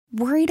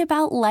Worried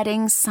about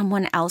letting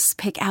someone else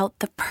pick out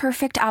the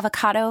perfect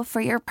avocado for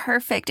your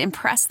perfect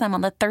impress them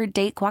on the third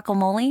date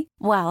guacamole?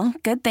 Well,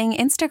 good thing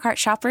Instacart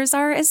shoppers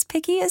are as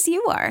picky as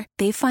you are.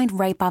 They find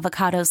ripe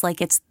avocados like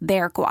it's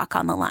their guac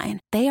on the line.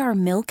 They are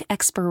milk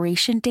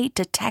expiration date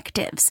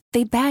detectives.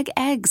 They bag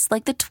eggs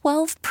like the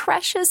 12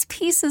 precious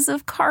pieces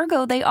of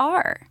cargo they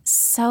are.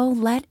 So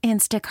let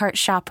Instacart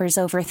shoppers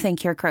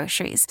overthink your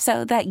groceries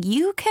so that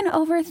you can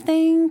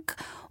overthink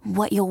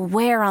what you'll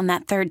wear on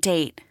that third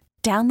date.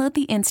 Download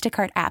the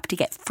Instacart app to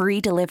get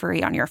free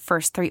delivery on your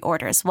first 3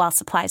 orders while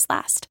supplies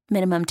last.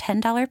 Minimum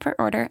 $10 per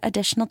order.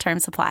 Additional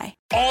terms apply.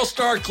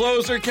 All-star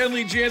closer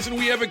Kenley Jansen,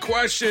 we have a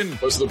question.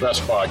 What's the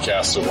best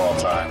podcast of all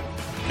time?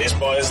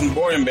 Baseball isn't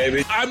boring,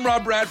 baby. I'm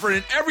Rob Bradford,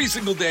 and every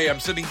single day I'm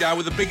sitting down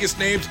with the biggest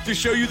names to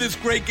show you this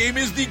great game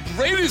is the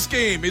greatest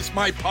game. It's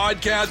my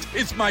podcast.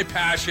 It's my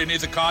passion.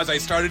 It's a cause I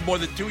started more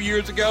than 2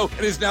 years ago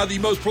and is now the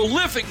most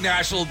prolific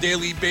national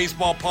daily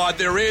baseball pod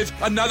there is.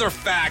 Another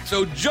fact.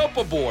 So jump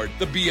aboard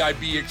the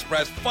BIB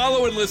Express.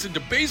 Follow and listen to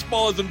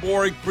Baseball Isn't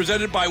Boring,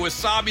 presented by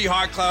Wasabi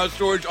Hot Cloud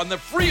Storage on the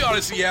free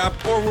Odyssey app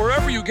or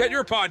wherever you get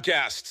your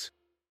podcasts.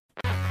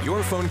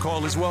 Your phone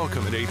call is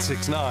welcome at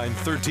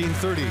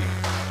 869-1330.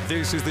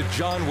 This is the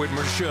John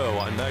Whitmer Show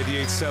on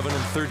 98.7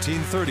 and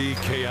 1330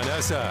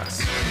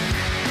 KNSS.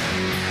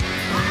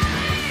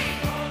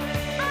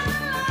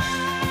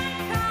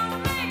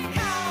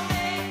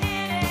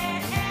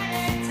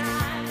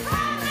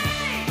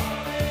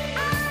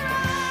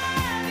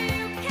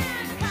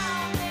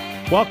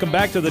 Welcome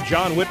back to the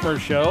John Whitmer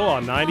Show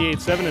on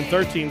 98.7 and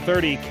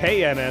 1330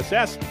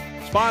 KNSS,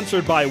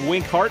 sponsored by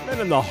Wink Hartman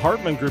and the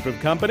Hartman Group of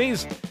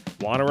Companies.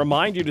 Want to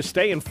remind you to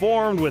stay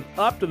informed with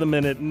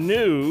up-to-the-minute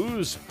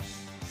news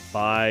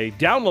by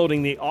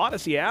downloading the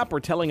Odyssey app or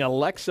telling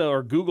Alexa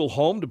or Google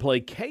Home to play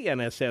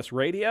KNSS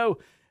Radio.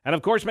 And,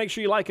 of course, make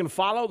sure you like and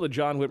follow the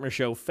John Whitmer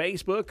Show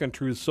Facebook and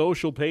Truth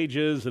Social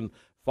pages, and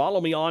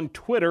follow me on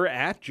Twitter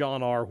at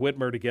John R.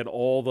 Whitmer to get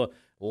all the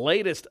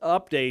latest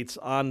updates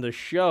on the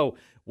show.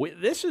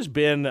 This has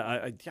been,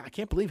 I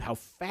can't believe how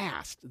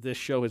fast this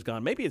show has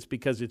gone. Maybe it's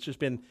because it's just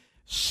been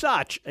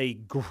such a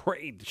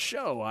great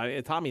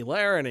show. Tommy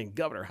Lahren and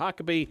Governor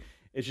Huckabee.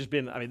 It's just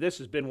been, this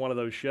has been one of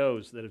those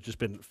shows that have just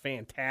been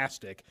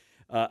fantastic.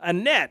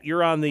 Annette,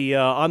 you're on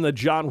the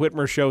John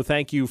Whitmer Show.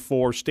 Thank you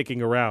for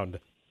sticking around.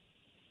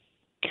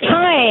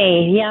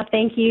 Hi. Yeah,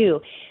 thank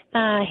you.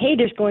 Hey,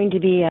 there's going to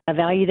be a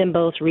Value Them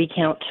Both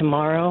recount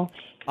tomorrow.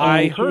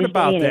 I heard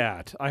about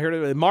that. I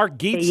heard Mark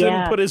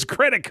Geetson put his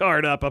credit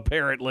card up,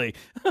 apparently.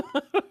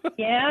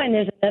 Yeah, and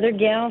there's another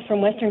gal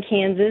from Western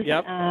Kansas.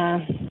 Yep.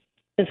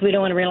 Since we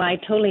don't want to rely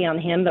totally on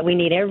him, but we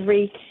need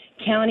every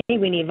county.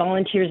 We need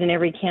volunteers in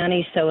every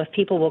county. So if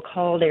people will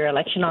call their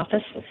election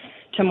office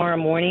tomorrow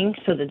morning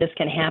so that this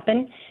can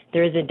happen,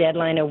 there is a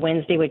deadline of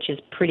Wednesday, which is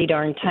pretty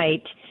darn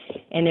tight.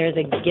 And there's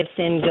a Gifts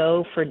In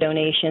Go for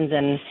donations,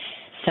 and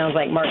sounds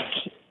like Mark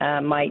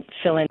might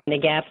fill in the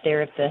gap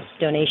there if the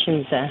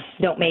donations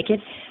don't make it.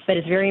 But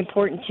it's very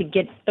important to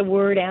get the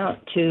word out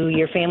to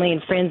your family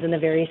and friends in the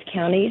various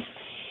counties.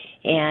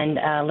 And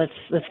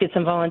let's get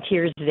some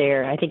volunteers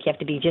there. I think you have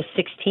to be just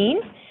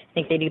 16. I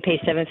think they do pay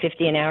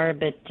 $7.50 an hour,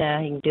 but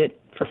you can do it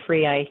for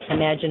free, I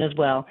imagine, as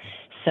well.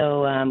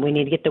 So we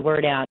need to get the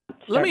word out.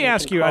 Let me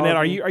ask you, Annette,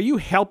 are you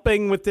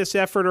helping with this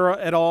effort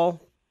at all?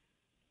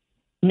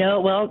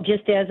 No, well,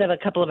 just as of a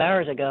couple of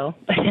hours ago,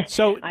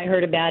 so I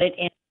heard about it.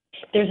 And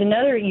there's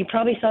another. You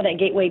probably saw that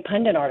Gateway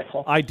Pundit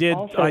article. I did.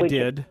 I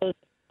did.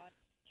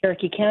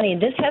 Cherokee County,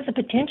 and this has the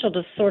potential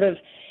to sort of,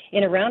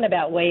 in a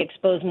roundabout way,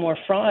 expose more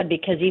fraud,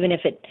 because even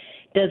if it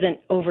doesn't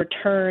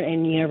overturn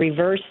and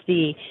reverse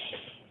the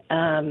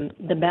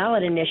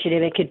ballot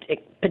initiative, it could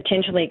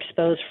potentially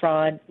expose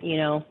fraud,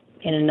 in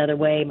another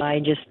way by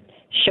just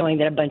showing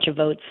that a bunch of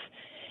votes,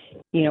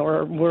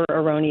 were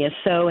erroneous.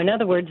 So, in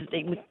other words,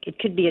 it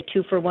could be a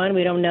 2-for-1.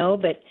 We don't know,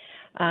 but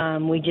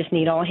we just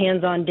need all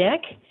hands on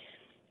deck.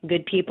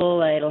 Good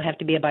people. It'll have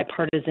to be a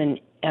bipartisan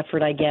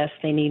effort, I guess.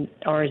 They need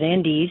R's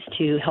and D's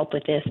to help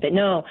with this. But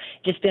no,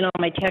 just been on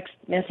my text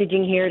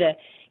messaging here to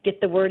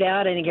get the word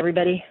out. I think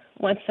everybody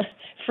wants a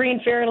free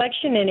and fair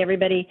election, and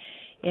everybody,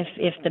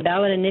 if the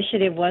ballot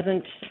initiative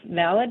wasn't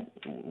valid,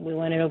 we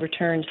want it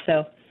overturned.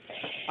 So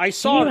I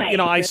saw,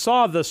 I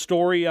saw the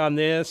story on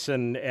this,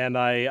 and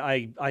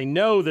I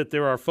know that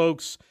there are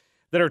folks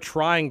that are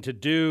trying to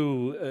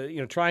do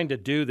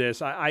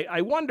this.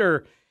 I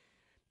wonder.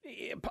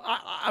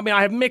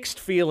 I have mixed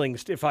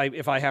feelings, if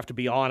I have to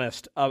be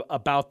honest,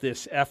 about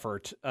this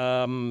effort.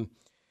 In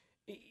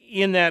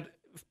that,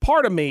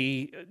 part of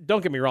me,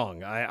 don't get me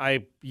wrong,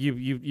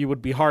 you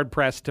would be hard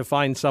pressed to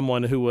find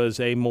someone who was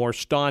a more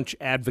staunch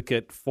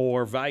advocate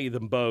for Value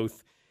Them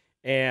Both.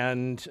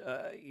 And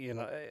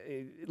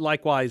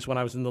likewise, when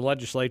I was in the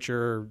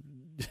legislature,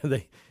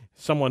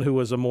 someone who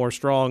was a more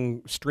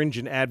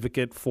stringent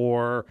advocate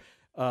for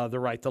the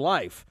right to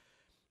life.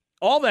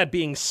 All that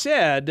being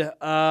said,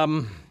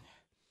 I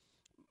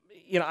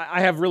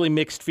have really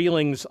mixed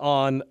feelings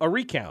on a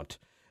recount,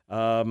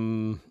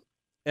 and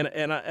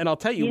I'll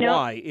tell you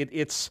why.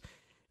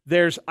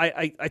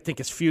 I think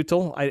it's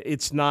futile.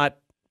 It's not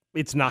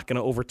it's not going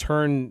to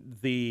overturn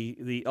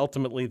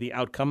ultimately the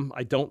outcome.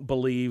 I don't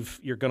believe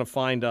you're going to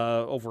find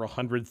over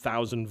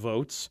 100,000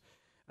 votes.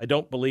 I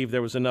don't believe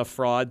there was enough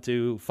fraud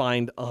to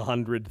find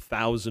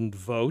 100,000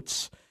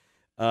 votes.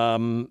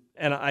 And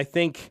I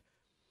think,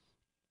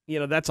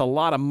 that's a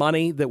lot of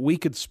money that we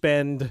could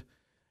spend,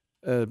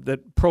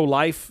 that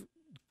pro-life,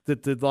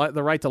 that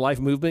the Right to Life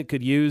movement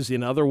could use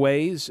in other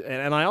ways.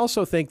 And I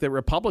also think that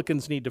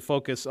Republicans need to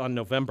focus on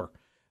November.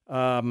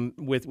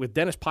 With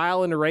Dennis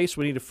Pyle in the race,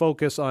 we need to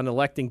focus on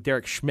electing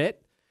Derek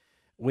Schmidt.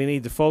 We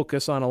need to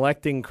focus on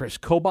electing Chris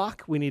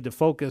Kobach. We need to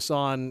focus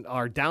on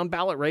our down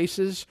ballot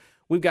races.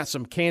 We've got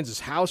some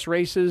Kansas House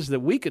races that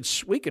we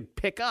could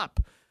pick up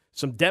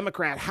some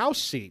Democrat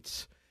House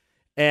seats.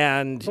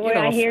 And Boy,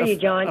 I hear you,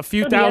 John. A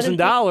few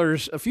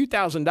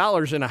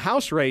 $1,000s in a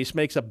House race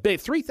makes a big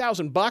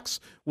 $3,000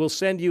 will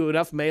send you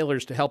enough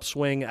mailers to help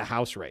swing a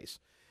House race.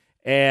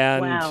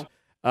 And wow.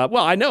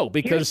 Well, I know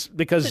because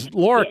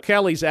Laura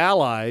Kelly's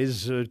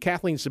allies,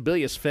 Kathleen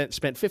Sebelius,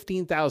 spent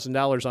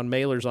 $15,000 on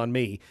mailers on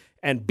me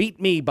and beat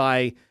me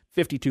by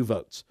 52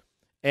 votes.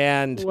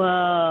 And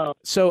whoa.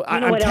 So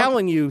I'm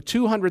telling you,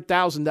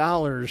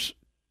 $200,000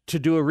 to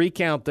do a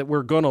recount that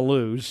we're going to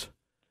lose.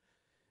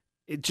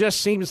 It just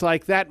seems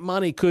like that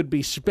money could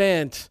be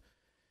spent.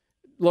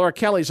 Laura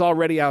Kelly's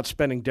already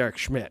outspending Derek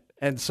Schmidt.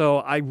 And so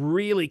I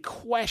really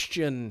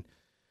question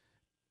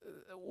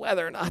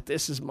whether or not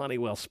this is money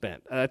well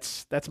spent.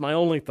 That's my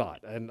only thought.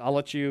 And I'll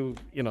let you,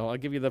 I'll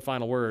give you the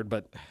final word,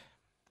 but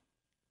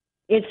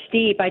it's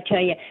steep, I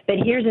tell you. But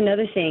here's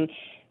another thing.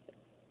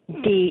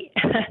 The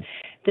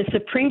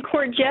Supreme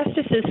Court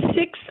justices,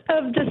 6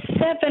 of the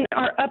 7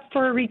 are up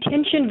for a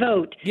retention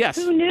vote. Yes.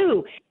 Who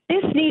knew?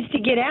 This needs to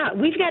get out.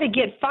 We've got to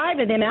get 5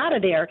 of them out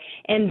of there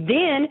and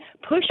then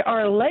push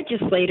our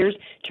legislators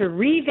to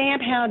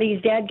revamp how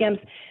these dadgums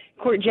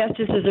court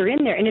justices are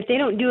in there. And if they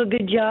don't do a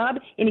good job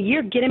in a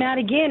year, get them out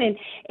again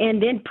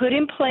and then put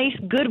in place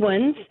good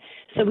ones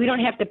so we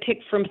don't have to pick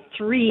from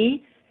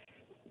 3,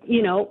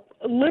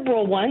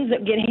 liberal ones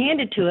that get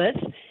handed to us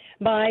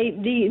by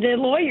the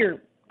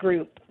lawyer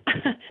group.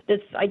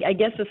 I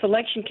guess the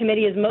selection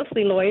committee is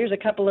mostly lawyers, a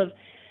couple of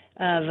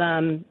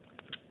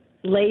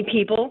lay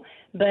people,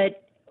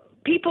 but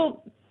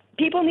people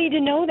need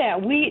to know that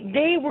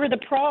they were the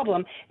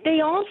problem. They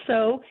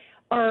also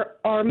are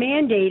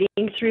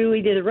mandating through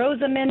either the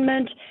Rose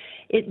Amendment,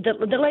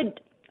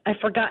 I've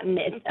forgotten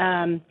it,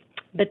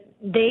 but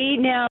they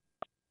now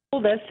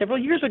told us several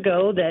years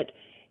ago that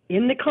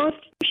in the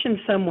Constitution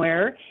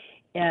somewhere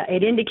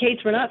it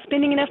indicates we're not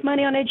spending enough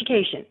money on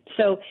education.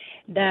 So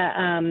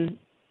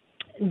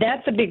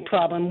that's a big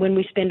problem when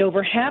we spend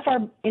over half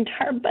our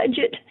entire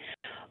budget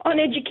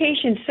on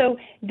education. So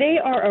they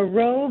are a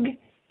rogue,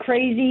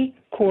 crazy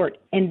court,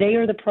 and they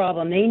are the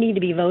problem. They need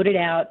to be voted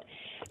out.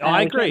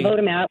 I agree. Vote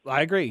them out.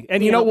 I agree.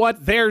 And you know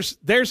what? There's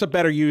a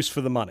better use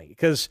for the money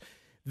because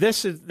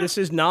this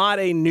is not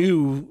a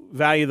new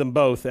value them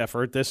both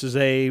effort. This is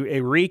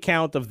a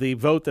recount of the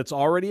vote that's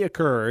already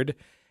occurred,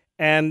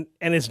 and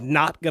it's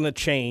not going to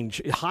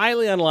change.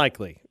 Highly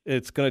unlikely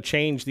it's going to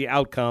change the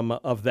outcome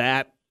of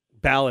that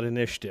ballot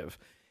initiative.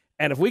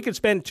 And if we could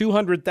spend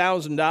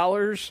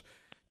 $200,000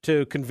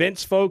 to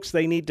convince folks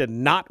they need to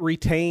not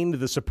retain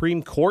the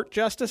Supreme Court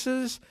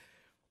justices,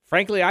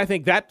 frankly, I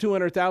think that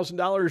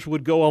 $200,000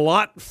 would go a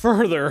lot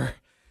further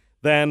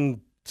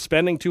than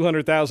spending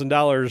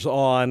 $200,000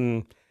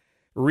 on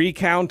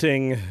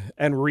recounting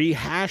and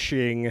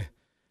rehashing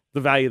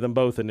the Value Them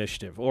Both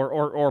initiative,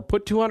 or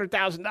put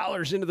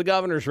 $200,000 into the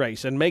governor's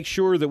race and make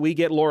sure that we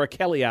get Laura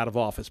Kelly out of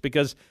office.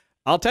 Because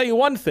I'll tell you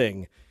one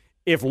thing,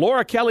 if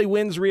Laura Kelly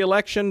wins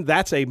re-election,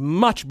 that's a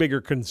much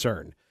bigger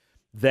concern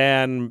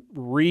than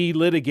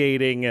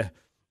relitigating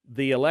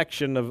the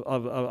election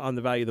on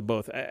the Value of the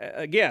Both.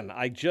 Again,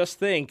 I just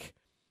think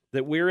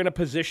that we're in a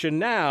position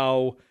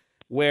now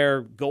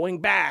where going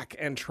back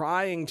and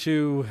trying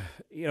to,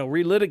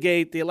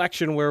 relitigate the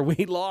election where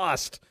we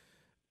lost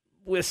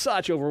with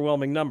such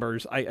overwhelming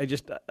numbers, I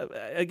just,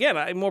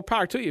 again, more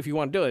power to you if you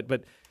want to do it,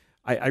 but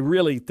I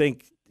really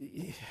think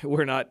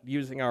we're not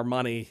using our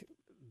money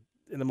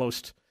in the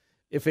most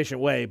efficient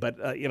way. But,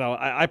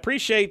 I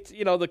appreciate,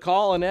 the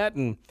call, Annette,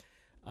 and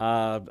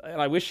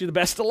I wish you the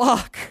best of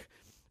luck.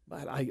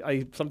 But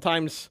I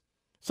sometimes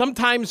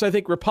I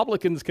think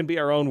Republicans can be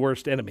our own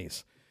worst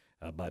enemies.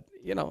 But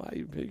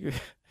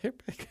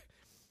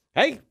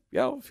hey,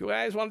 if you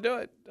guys want to do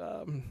it,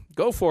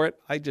 go for it.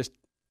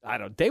 I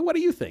don't. Dave, what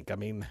do you think? I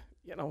mean,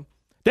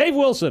 Dave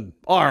Wilson,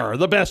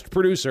 the best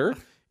producer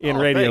in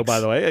radio, thanks. by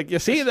the way. You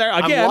see there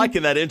again. I'm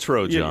liking that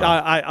intro, John.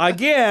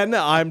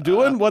 I'm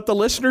doing what the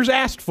listeners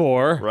asked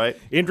for. Right.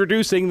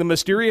 Introducing the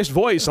mysterious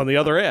voice on the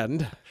other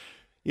end.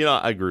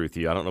 I agree with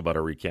you. I don't know about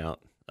a recount.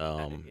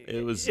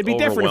 It'd be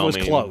different if it was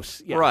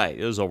close. Yeah. Right.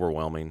 It was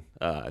overwhelming.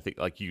 I think,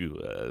 like you,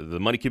 the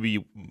money could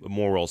be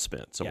more well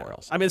spent somewhere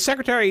else. I mean, the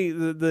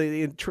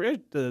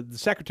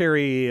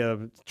Secretary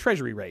of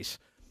Treasury race,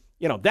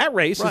 that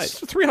race is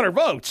 300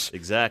 votes.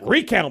 Exactly.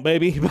 Recount,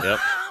 baby. Yep.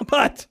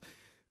 But,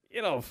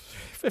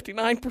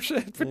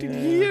 59%, 50,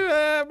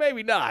 yeah,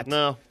 maybe not.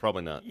 No,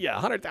 probably not. Yeah,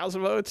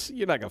 100,000 votes,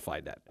 you're not going to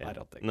find that, I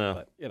don't think.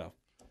 No. But,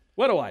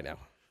 what do I know?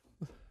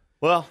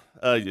 Well,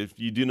 if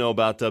you do know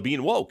about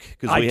being woke,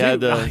 because we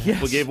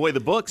gave away the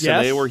books, Yes.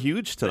 and they were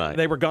huge tonight.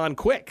 They were gone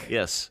quick.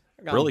 Yes,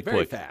 Gone really very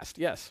quick. fast,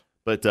 yes.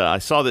 But I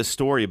saw this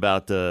story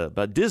about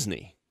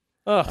Disney.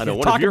 I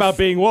know, talk about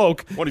being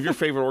woke. One of your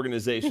favorite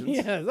organizations.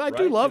 Yes, I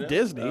do love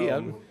Disney.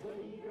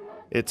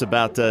 It's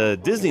about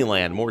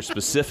Disneyland, more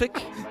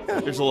specific.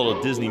 There's a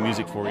little Disney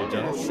music for you,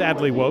 John.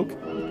 Sadly woke.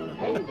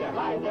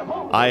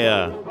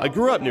 I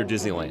grew up near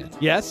Disneyland.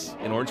 Yes.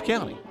 In Orange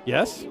County.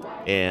 Yes.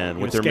 And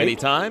You went there many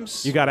escaped?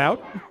 times. You got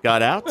out?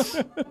 Got out.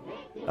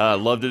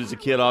 Loved it as a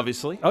kid,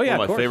 obviously. Oh, yeah, One of of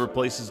my course. favorite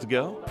places to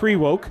go.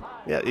 Pre-woke.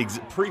 Yeah,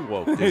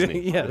 pre-woke Disney.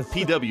 Yes.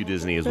 PW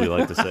Disney, as we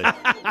like to say.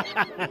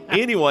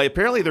 Anyway,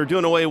 apparently they're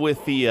doing away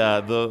with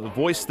the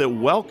voice that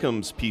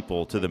welcomes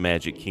people to the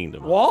Magic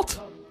Kingdom. Walt?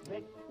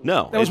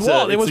 No. That was it's,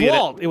 Walt. It it's was the-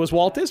 Walt. It was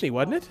Walt Disney,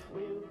 wasn't it?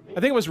 I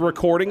think it was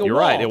recording a You're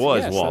Walt. right, it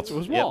was Yes, Walt. It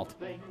was Yep. Walt.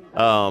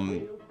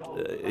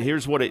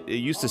 Here's what it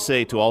used to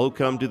say to all who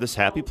come to this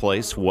happy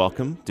place: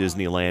 welcome,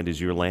 Disneyland is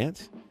your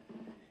land.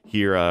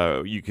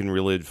 Here you can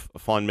relive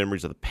fond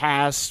memories of the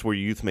past, where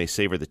your youth may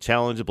savor the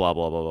challenge, blah,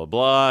 blah, blah, blah,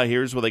 blah.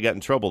 Here's where they got in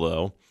trouble,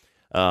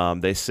 though.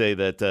 They say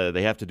that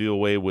they have to do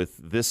away with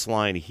this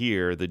line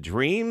here: the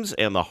dreams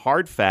and the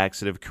hard facts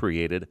that have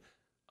created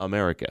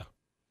America.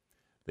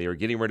 They are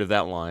getting rid of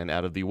that line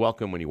out of the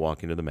welcome when you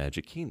walk into the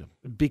Magic Kingdom.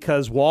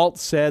 Because Walt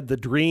said the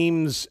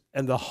dreams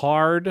and the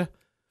hard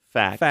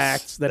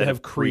facts that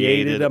have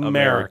created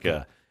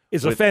America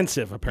is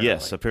offensive, apparently.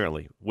 Yes,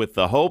 apparently. With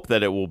the hope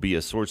that it will be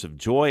a source of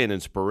joy and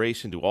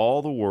inspiration to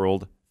all the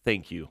world.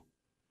 Thank you.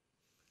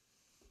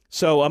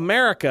 So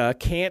America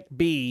can't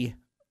be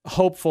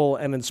hopeful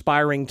and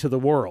inspiring to the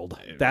world.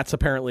 That's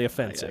apparently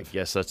offensive. I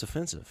guess that's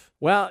offensive.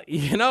 Well,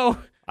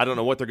 I don't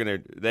know what they're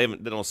going to. They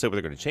don't say what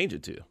they're going to change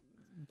it to.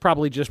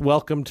 probably just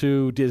welcome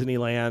to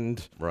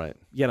Disneyland. Right.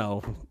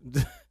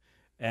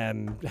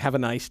 And have a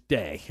nice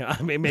day.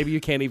 I mean, maybe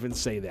you can't even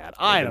say that.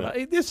 I don't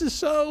know. This is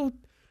so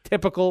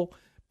typical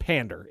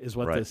pander is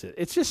what this is.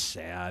 It's just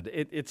sad.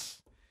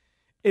 It's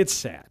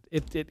sad.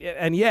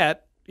 And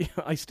yet,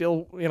 I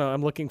still,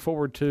 I'm looking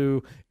forward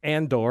to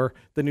Andor,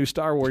 the new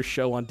Star Wars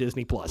show on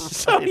Disney Plus.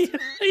 So,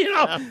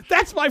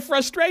 that's my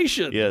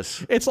frustration.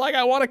 Yes. It's like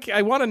I want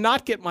to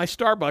not get my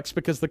Starbucks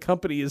because the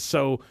company is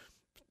so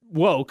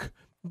woke,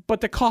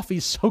 but the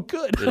coffee's so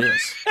good. It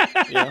is.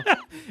 Yeah.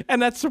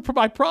 And that's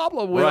my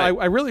problem. When Right.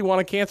 I really want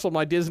to cancel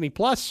my Disney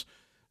Plus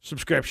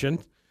subscription.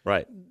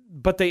 Right.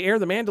 But they air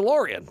The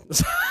Mandalorian.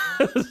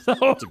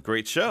 It's a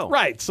great show.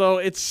 Right. So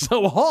it's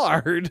so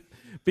hard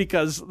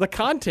because the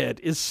content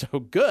is so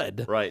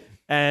good. Right.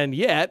 And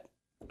yet,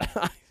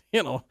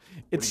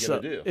 it's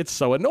gonna do? it's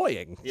so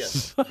annoying.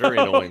 Yes. Very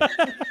annoying.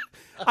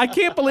 I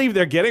can't believe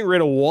they're getting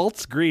rid of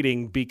Walt's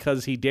greeting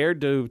because he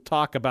dared to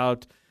talk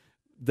about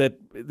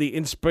the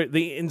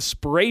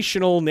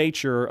inspirational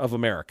nature of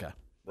America.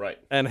 Right.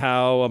 And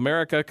how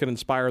America can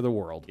inspire the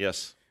world.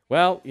 Yes.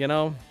 Well,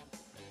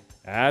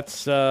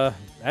 that's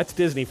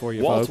Disney for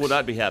you, Walt folks. would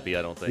not be happy,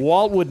 I don't think.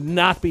 Walt would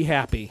not be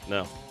happy.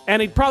 No.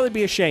 And he'd probably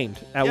be ashamed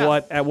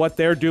at what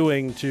they're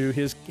doing to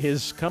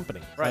his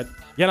company. Right.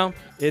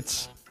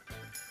 But,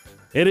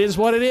 it is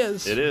what it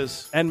is. It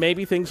is. And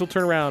maybe things will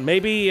turn around.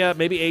 Maybe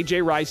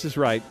AJ Rice is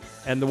right,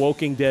 and the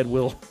Woking Dead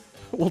will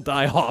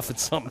die off at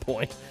some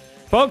point.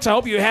 Folks, I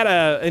hope you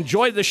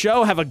enjoyed the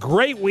show. Have a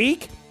great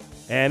week.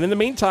 And in the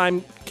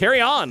meantime, carry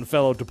on,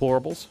 fellow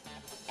deplorables.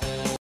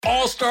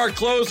 All-star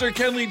closer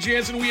Kenley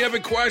Jansen, we have a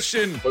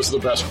question. What's the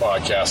best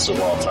podcast of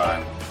all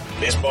time?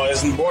 Baseball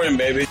isn't boring,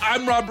 baby.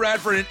 I'm Rob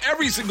Bradford, and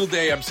every single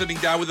day I'm sitting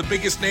down with the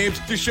biggest names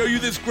to show you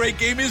this great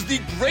game is the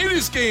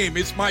greatest game.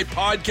 It's my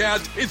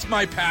podcast. It's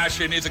my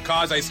passion. It's a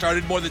cause I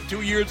started more than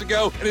 2 years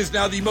ago and is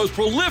now the most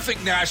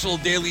prolific national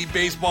daily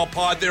baseball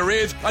pod there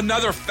is.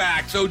 Another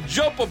fact, so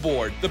jump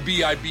aboard the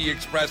BIB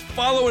Express.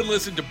 Follow and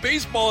listen to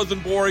Baseball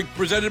Isn't Boring,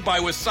 presented by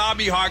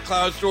Wasabi Hot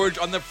Cloud Storage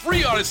on the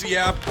free Odyssey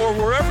app or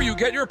wherever you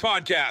get your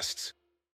podcasts.